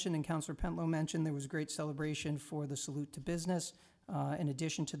mayor mentioned and Councilor Pentlow mentioned, there was a great celebration for the Salute to Business. In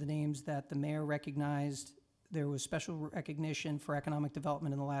addition to the names that the mayor recognized, there was special recognition for economic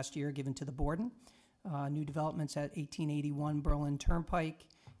development in the last year given to the Borden, new developments at 1881 Berlin Turnpike,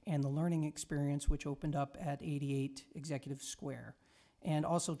 and the Learning Experience, which opened up at 88 Executive Square. And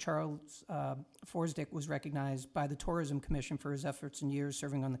also Charles Forsdick was recognized by the Tourism Commission for his efforts and years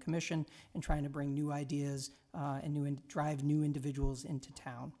serving on the commission and trying to bring new ideas and drive new individuals into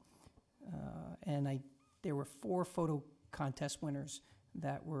town. There were 4 photo contest winners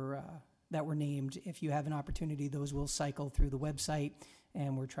that were named. If you have an opportunity, those will cycle through the website,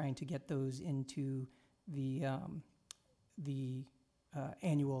 and we're trying to get those into the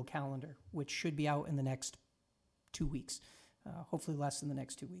annual calendar, which should be out in the next 2 weeks. hopefully less in the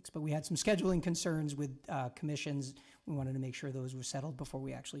next 2 weeks. But we had some scheduling concerns with commissions. We wanted to make sure those were settled before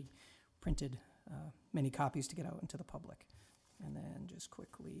we actually printed many copies to get out into the public. And then just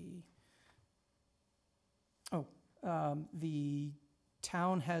quickly, the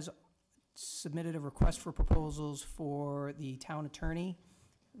town has submitted a request for proposals for the town attorney.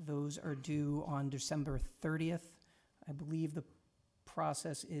 Those are due on December 30th. I believe the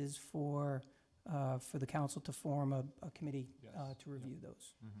process is for the council to form a committee Yes. to review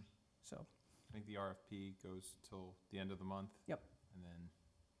those. Mhm. So, I think the RFP goes till the end of the month. Yep. And then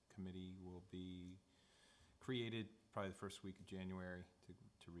committee will be created probably the first week of January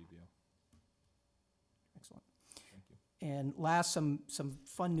to review. excellent. Thank you. And last, some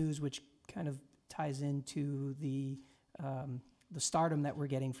fun news, which kind of ties into the stardom that we're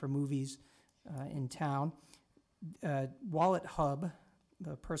getting for movies in town. Wallet Hub,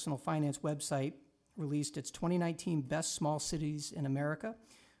 the personal finance website, released its 2019 Best Small Cities in America,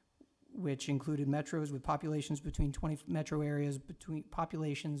 which included metros with populations between metro areas between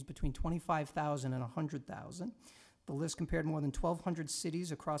populations between 25,000 and 100,000. The list compared more than 1,200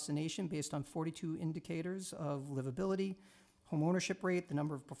 cities across the nation based on 42 indicators of livability, home ownership rate, the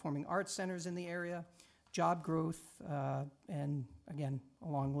number of performing arts centers in the area, job growth, and again, a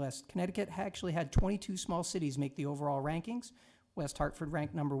long list. Connecticut actually had 22 small cities make the overall rankings. West Hartford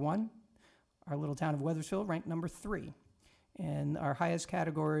ranked number 1. Our little town of Weathersfield ranked number 3. And our highest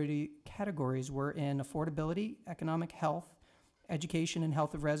categories were in affordability, economic health, education and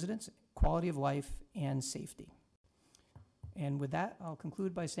health of residents, quality of life, and safety. And with that, I'll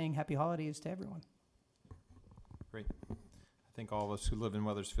conclude by saying happy holidays to everyone. Great. I think all of us who live in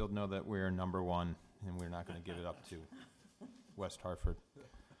Weathersfield know that we're number 1, and we're not going to give it up to West Hartford.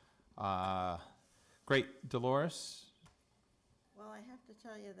 Great. Dolores? Well, I have to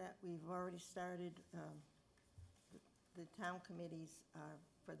tell you that we've already started, the town committees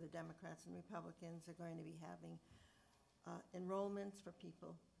for the Democrats and Republicans are going to be having enrollments for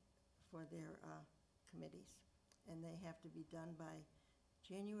people for their committees. And they have to be done by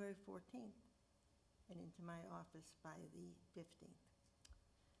January 14th and into my office by the 15th.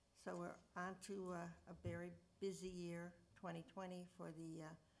 So we're on to a very busy year, 2020, for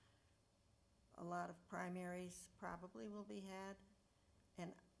a lot of primaries probably will be had.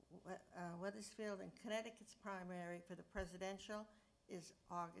 And Weathersfield and Connecticut's primary for the presidential is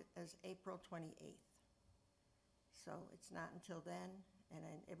April 28th. So it's not until then, and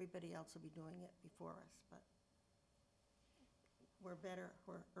then everybody else will be doing it before us. But we're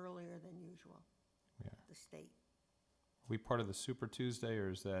earlier than usual, Yeah. the state. Are we part of the Super Tuesday, or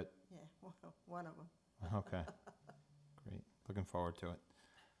is that? Yeah, one of them. Okay. Great. Looking forward to it.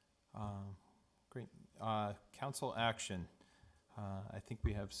 Great. Council action. I think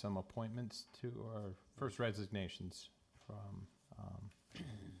we have some appointments to, or first resignations from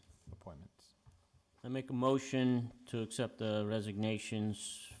appointments. I make a motion to accept the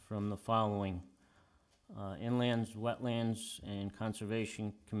resignations from the following. Inlands, Wetlands, and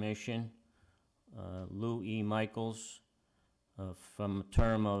Conservation Commission, Lou E. Michaels, from a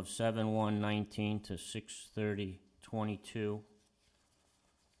term of 7/1/19 to 6/30/22.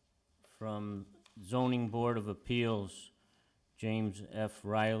 From Zoning Board of Appeals, James F.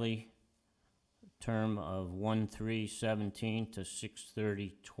 Riley, term of 1/3/17 to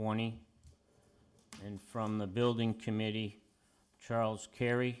 6/30/20. And from the Building Committee, Charles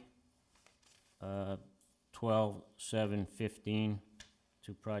Carey, 12/7/15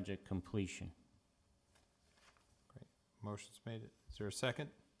 to project completion. Great. Motion's made. Is there a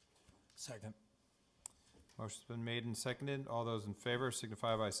second? Second. Motion's been made and seconded. All those in favor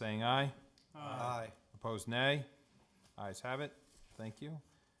signify by saying aye. Aye. Opposed, nay. Ayes have it. Thank you.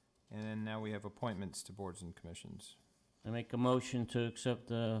 And then now we have appointments to boards and commissions. I make a motion to accept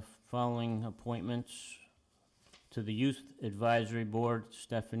the following appointments to the Youth Advisory Board,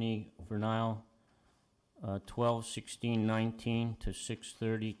 Stephanie Vernile, 12/16/19 to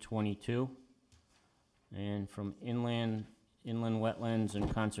 6/30/22. And from Inland Wetlands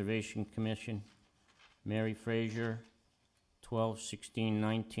and Conservation Commission, Mary Frazier,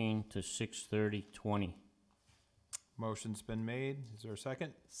 12/16/19 to 6/30/20. Motion's been made. Is there a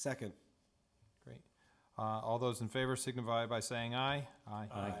second? Second. Great. All those in favor signify by saying aye.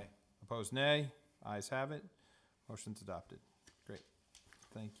 Aye. Opposed, nay. Ayes have it. Motion's adopted. Great.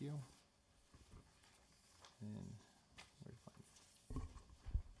 Thank you. And where'd I find it?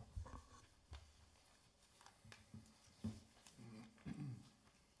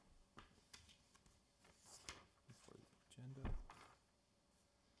 Before the agenda.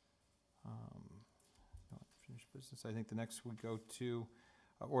 No, unfinished business. I think the next we go to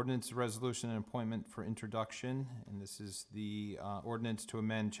ordinance, resolution, and appointment for introduction, and this is the ordinance to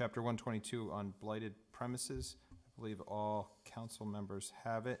amend Chapter 122 on blighted premises. I believe all council members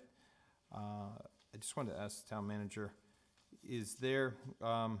have it. I just wanted to ask the town manager, is there,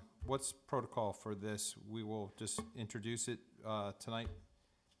 what's protocol for this? We will just introduce it tonight.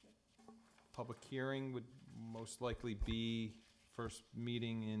 Public hearing would most likely be first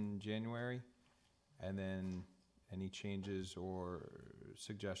meeting in January, and then any changes or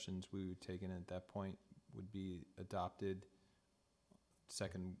suggestions we would take in at that point would be adopted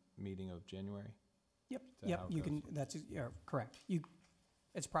second meeting of January? Yep, Is that yep, how it you goes? can, that's, yeah, correct.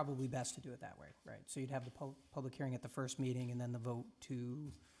 It's probably best to do it that way, right? So you'd have the public hearing at the first meeting and then the vote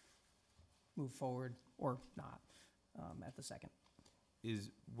to move forward or not at the second.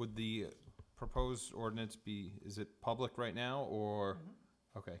 Would the proposed ordinance be, is it public right now, or,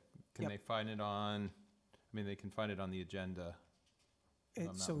 okay, can Yep. they find it on, I mean, they can find it on the agenda, if I'm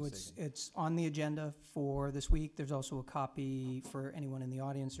not So mistaken. it's on the agenda for this week. There's also a copy for anyone in the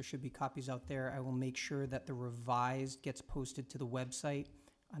audience. There should be copies out there. I will make sure that the revised gets posted to the website.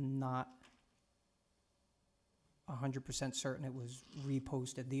 I'm not 100% certain it was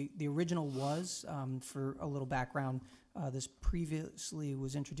reposted. The original was, for a little background, this previously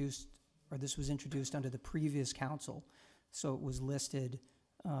was introduced, or this was introduced under the previous council, so it was listed.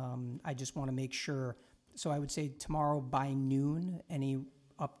 I just want to make sure, so I would say tomorrow by noon, any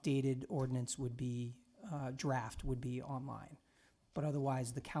updated ordinance would be, draft would be online. But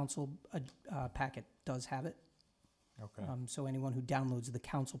otherwise, the council packet does have it. Okay, So anyone who downloads the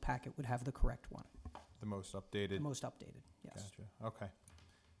council packet would have the correct one, the most the updated, most updated, yes. gotcha, okay.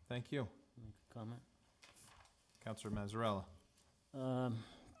 Thank you. Make a comment? Counselor Mazzarella.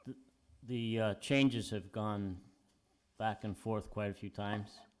 The changes have gone back and forth quite a few times,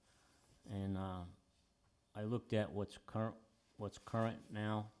 and I looked at what's current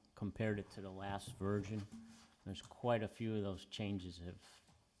now, compared it to the last version. There's quite a few of those changes have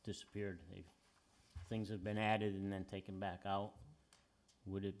disappeared. Things have been added and then taken back out.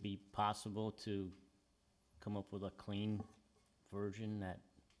 Would it be possible to come up with a clean version that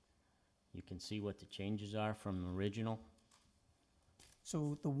you can see what the changes are from the original?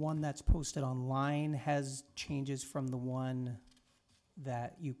 So the one that's posted online has changes from the one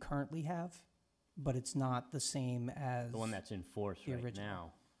that you currently have, but it's not the same as. The one that's in force The right original.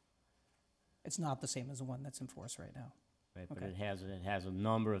 now, It's not the same as the one that's in force right now. right? But Okay. it has a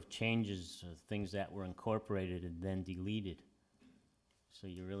number of changes, things that were incorporated and then deleted. So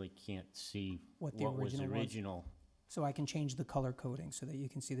you really can't see What the what was original was. original. So I can change the color coding so that you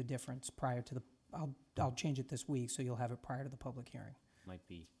can see the difference prior to the, I'll change it this week, so you'll have it prior to the public hearing. Might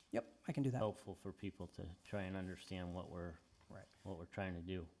be Yep, I can do that. helpful for people to try and understand what we're Right. trying to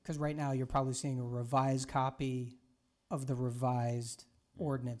do. Because right now, you're probably seeing a revised copy of the revised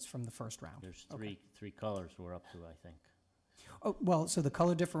ordinance from the first round. There's Okay. three colors we're up to, I think. Oh, well, so the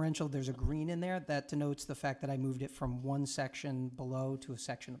color differential, there's a green in there that denotes the fact that I moved it from one section below to a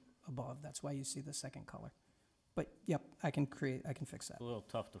section above. That's why you see the second color. But, yep, I can fix that. It's a little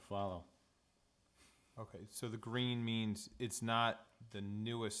tough to follow. Okay, so the green means it's not the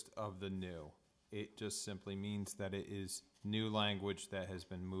newest of the new. It just simply means that it is new language that has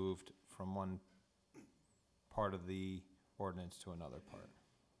been moved from one part of the ordinance to another part.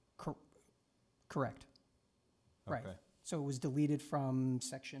 Correct. Right. Okay. So it was deleted from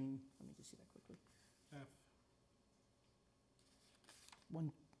section, let me just see that quickly.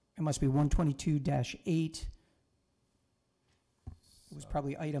 It must be 122-8. It was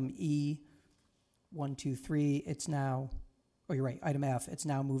probably item E, 1, 2, 3. It's now, oh, you're right, item F. It's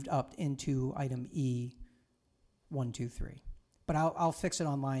now moved up into item E, 1, 2, 3. But I'll fix it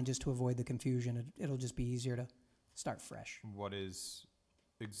online just to avoid the confusion. It'll just be easier to start fresh. What is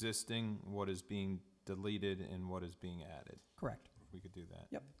existing, what is being deleted, and what is being added. Correct. If we could do that.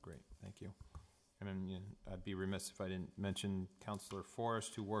 Yep. Great, thank you. And then, I'd be remiss if I didn't mention Counselor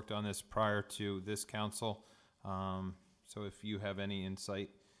Forrest, who worked on this prior to this council. So if you have any insight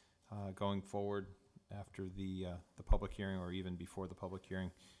going forward after the public hearing, or even before the public hearing,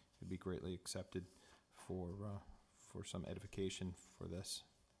 it'd be greatly accepted for some edification for this.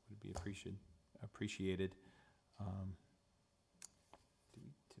 Would be appreciated. Do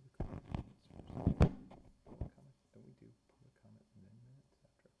we typically public comment? Don't we do public comment and then minutes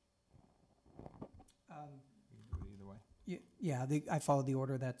after? We can do it either way. Yeah, I followed the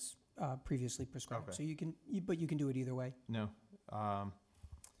order that's previously prescribed. Okay. So but you can do it either way. No.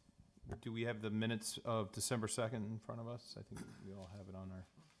 Do we have the minutes of December 2nd in front of us? I think we all have it on our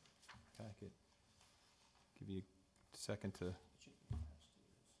packet. Give you a second to, to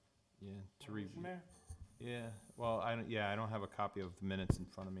Motion, review. Mayor? Yeah, well, I don't have a copy of the minutes in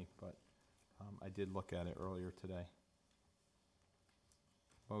front of me, but I did look at it earlier today.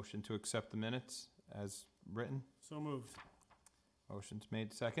 Motion to accept the minutes as written. So moved. Motion's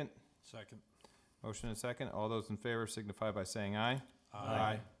made, second. Second. Motion and second. All those in favor signify by saying aye.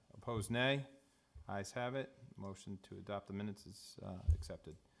 Aye. Opposed, nay. Ayes have it. Motion to adopt the minutes is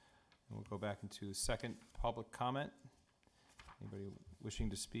accepted. And we'll go back into second public comment. Anybody wishing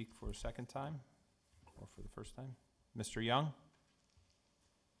to speak for a second time or for the first time? Mr. Young?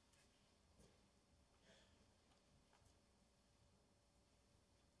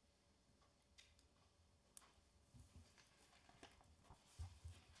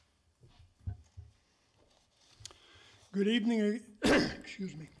 Good evening,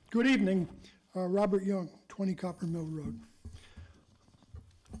 excuse me. Good evening, Robert Young, 20 Copper Mill Road.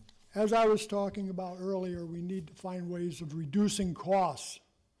 As I was talking about earlier, we need to find ways of reducing costs.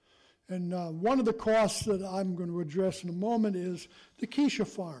 And one of the costs that I'm going to address in a moment is the Keisha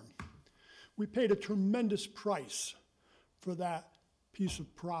Farm. We paid a tremendous price for that piece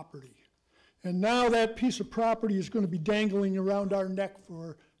of property. And now that piece of property is going to be dangling around our neck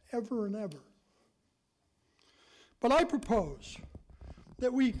forever and ever. But I propose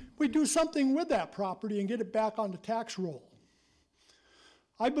that we do something with that property and get it back on the tax roll.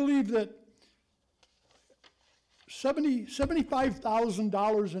 I believe that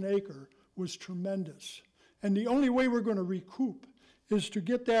 $75,000 an acre was tremendous. And the only way we're going to recoup is to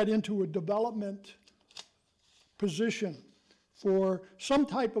get that into a development position for some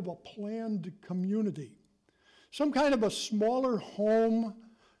type of a planned community. Some kind of a smaller home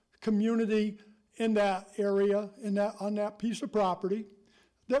community in that area, on that piece of property,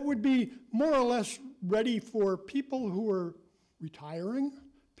 that would be more or less ready for people who are retiring,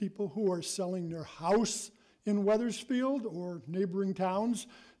 people who are selling their house in Weathersfield or neighboring towns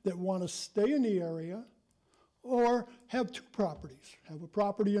that want to stay in the area, or have two properties. Have a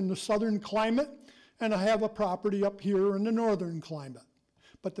property in the southern climate, and I have a property up here in the northern climate.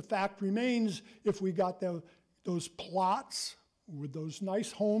 But the fact remains, if we got those plots with those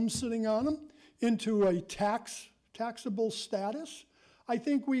nice homes sitting on them into a taxable status, I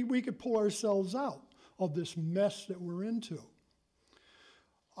think we could pull ourselves out of this mess that we're into.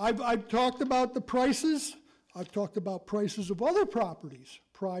 I've talked about the prices. I've talked about prices of other properties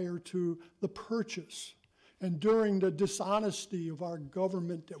prior to the purchase and during the dishonesty of our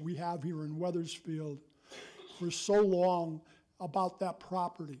government that we have here in Weathersfield for so long about that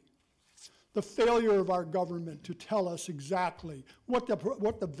property. The failure of our government to tell us exactly what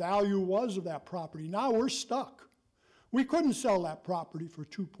the value was of that property. Now we're stuck. We couldn't sell that property for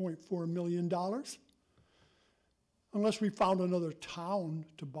 $2.4 million unless we found another town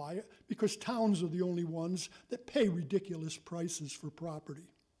to buy it, because towns are the only ones that pay ridiculous prices for property.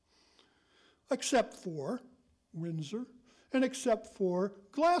 Except for Windsor and except for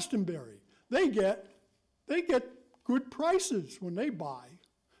Glastonbury. They get good prices when they buy.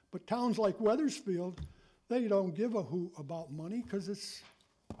 But towns like Weathersfield, they don't give a hoot about money because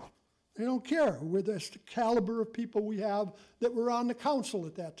they don't care. That's the caliber of people we have that were on the council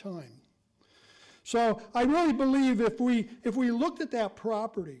at that time. So I really believe if we looked at that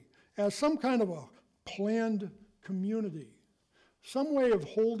property as some kind of a planned community, some way of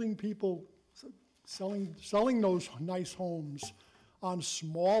holding people, selling those nice homes on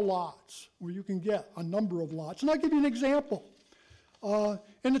small lots where you can get a number of lots. And I'll give you an example.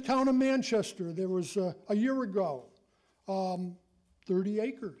 In the town of Manchester, there was a year ago, 30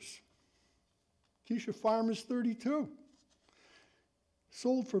 acres. Keisha Farm is 32.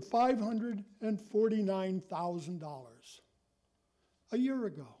 Sold for $549,000 a year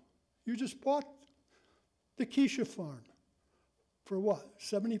ago. You just bought the Keisha Farm for what?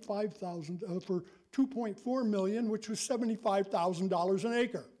 $75,000 for $2.4 million, which was $75,000 an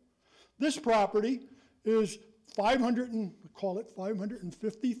acre. This property is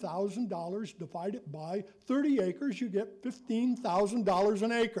 $550,000 divided by 30 acres. You get $15,000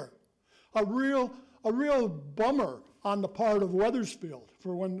 an acre. A real bummer on the part of Weathersfield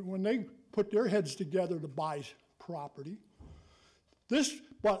for when they put their heads together to buy property. This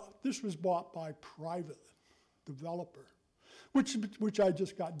was bought by private developer, which I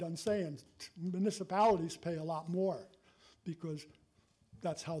just got done saying. Municipalities pay a lot more because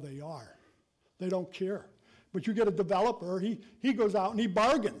that's how they are. They don't care. But you get a developer, he goes out and he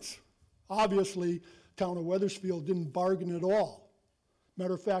bargains. Obviously, town of Weathersfield didn't bargain at all.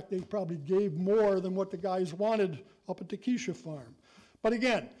 Matter of fact, they probably gave more than what the guys wanted up at the Keisha Farm. But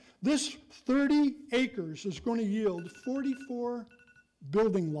again, this 30 acres is going to yield 44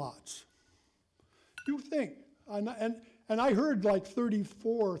 building lots. You think, and and I heard like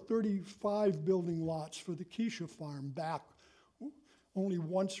 34, 35 building lots for the Keisha farm back only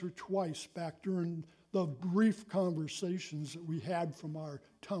once or twice back during the brief conversations that we had from our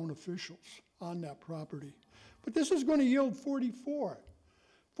town officials on that property. But this is going to yield 44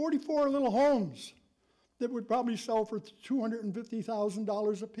 little homes that would probably sell for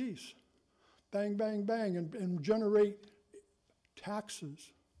 $250,000 apiece. Bang, bang, bang, and generate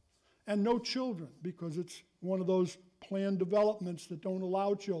taxes. And no children, because it's one of those planned developments that don't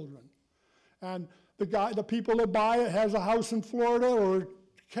allow children. And the people that buy it has a house in Florida or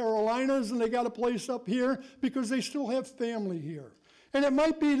Carolinas, and they got a place up here because they still have family here. And it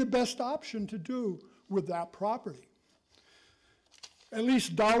might be the best option to do with that property. At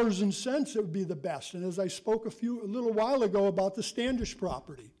least dollars and cents, it would be the best. And as I spoke a little while ago about the Standish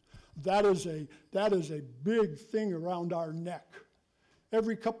property, that is a big thing around our neck.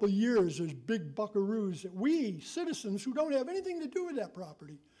 Every couple of years, there's big buckaroos that we, citizens who don't have anything to do with that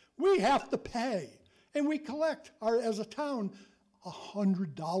property, we have to pay. And we collect, as a town,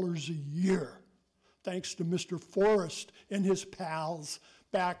 $100 a year, thanks to Mr. Forrest and his pals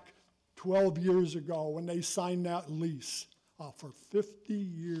back 12 years ago when they signed that lease for 50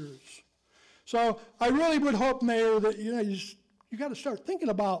 years. So I really would hope, Mayor, that you got to start thinking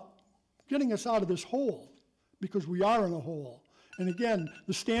about getting us out of this hole, because we are in a hole. And again,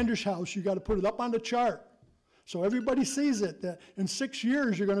 the Standish House, you got to put it up on the chart so everybody sees it, that in 6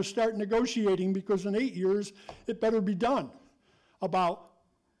 years you're going to start negotiating, because in 8 years it better be done about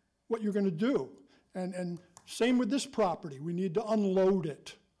what you're going to do. And same with this property. We need to unload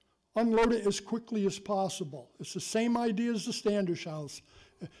it. Unload it as quickly as possible. It's the same idea as the Standish House.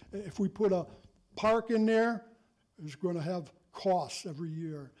 If we put a park in there, it's going to have costs every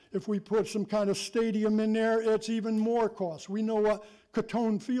year. If we put some kind of stadium in there, it's even more costs. We know what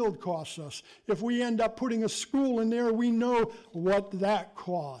Catone Field costs us. If we end up putting a school in there, we know what that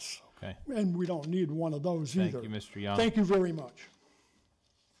costs. Okay. And we don't need one of those either. Thank you, Mr. Young. Thank you very much.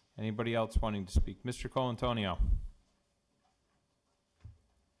 Anybody else wanting to speak? Mr. Colantonio.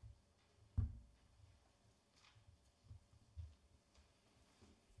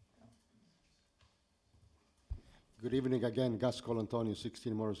 Good evening again, Gus Colantonio,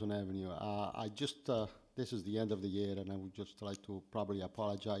 16 Morrison Avenue. This is the end of the year, and I would just like to probably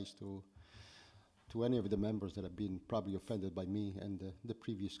apologize to any of the members that have been probably offended by me and the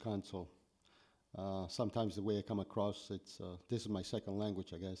previous council. Sometimes the way I come across, this is my second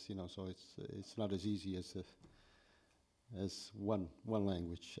language, I guess, so it's not as easy as one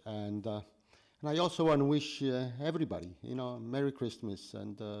language. And I also want to wish everybody, Merry Christmas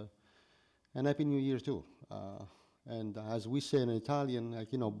and Happy New Year too. And as we say in Italian,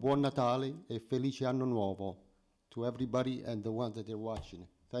 Buon Natale e Felice Anno Nuovo to everybody and the ones that are watching.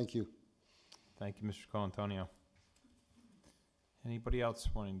 Thank you. Thank you, Mr. Colantonio. Anybody else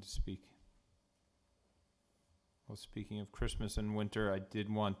wanting to speak? Well, speaking of Christmas and winter, I did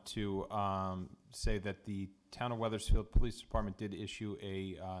want to say that the Town of Weathersfield Police Department did issue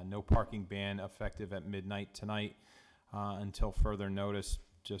a no parking ban effective at midnight tonight until further notice,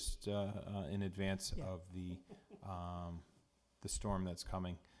 just in advance of the storm that's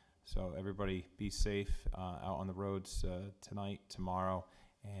coming. So everybody be safe out on the roads tonight, tomorrow,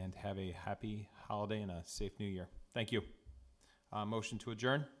 and have a happy holiday and a safe new year. Thank you. Motion to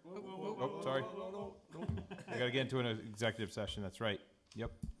adjourn? Sorry. I got to get into an executive session. That's right.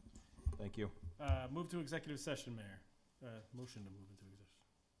 Yep. Thank you. Move to executive session, Mayor. Motion to move into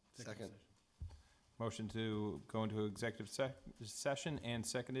executive Second. session. Motion to go into executive session and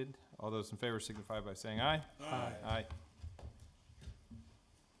seconded. All those in favor signify by saying aye. Aye. Aye.